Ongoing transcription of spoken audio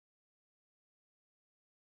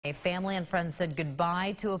A family and friends said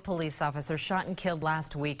goodbye to a police officer shot and killed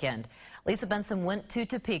last weekend. Lisa Benson went to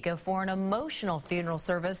Topeka for an emotional funeral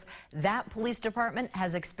service that police department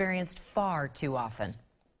has experienced far too often.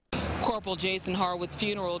 Corporal Jason Harwood's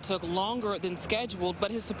funeral took longer than scheduled, but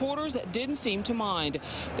his supporters didn't seem to mind.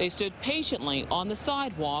 They stood patiently on the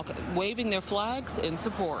sidewalk, waving their flags in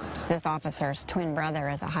support. This officer's twin brother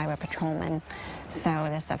is a highway patrolman, so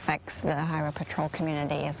this affects the highway patrol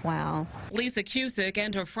community as well. Lisa Cusick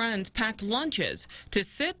and her friends packed lunches to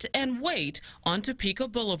sit and wait on Topeka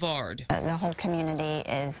Boulevard. The whole community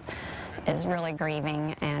is really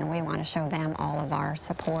grieving, and we want to show them all of our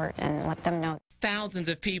support and let them know. Thousands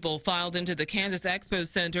of people filed into the Kansas Expo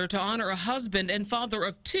Center to honor a husband and father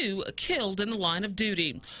of two killed in the line of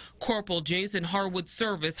duty. Corporal Jason Harwood's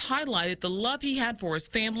service highlighted the love he had for his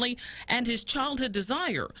family and his childhood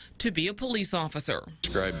desire to be a police officer.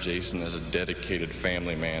 Described Jason as a dedicated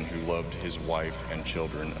family man who loved his wife and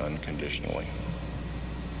children unconditionally.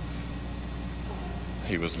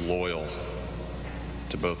 He was loyal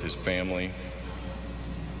to both his family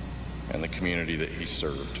and the community that he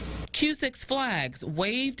served. Cusick's flags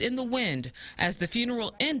waved in the wind as the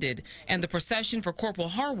funeral ended and the procession for Corporal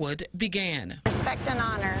Harwood began. Respect and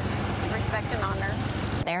honor. Respect and honor.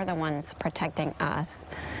 They're the ones protecting us,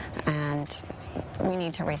 and we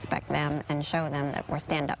need to respect them and show them that we'll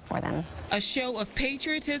stand up for them. A show of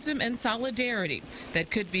patriotism and solidarity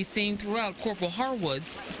that could be seen throughout Corporal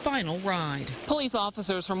Harwood's final ride. Police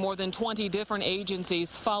officers from more than 20 different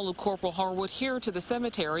agencies followed Corporal Harwood here to the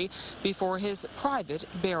cemetery before his private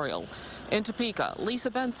burial. In Topeka,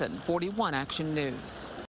 Lisa Benson, 41 Action News.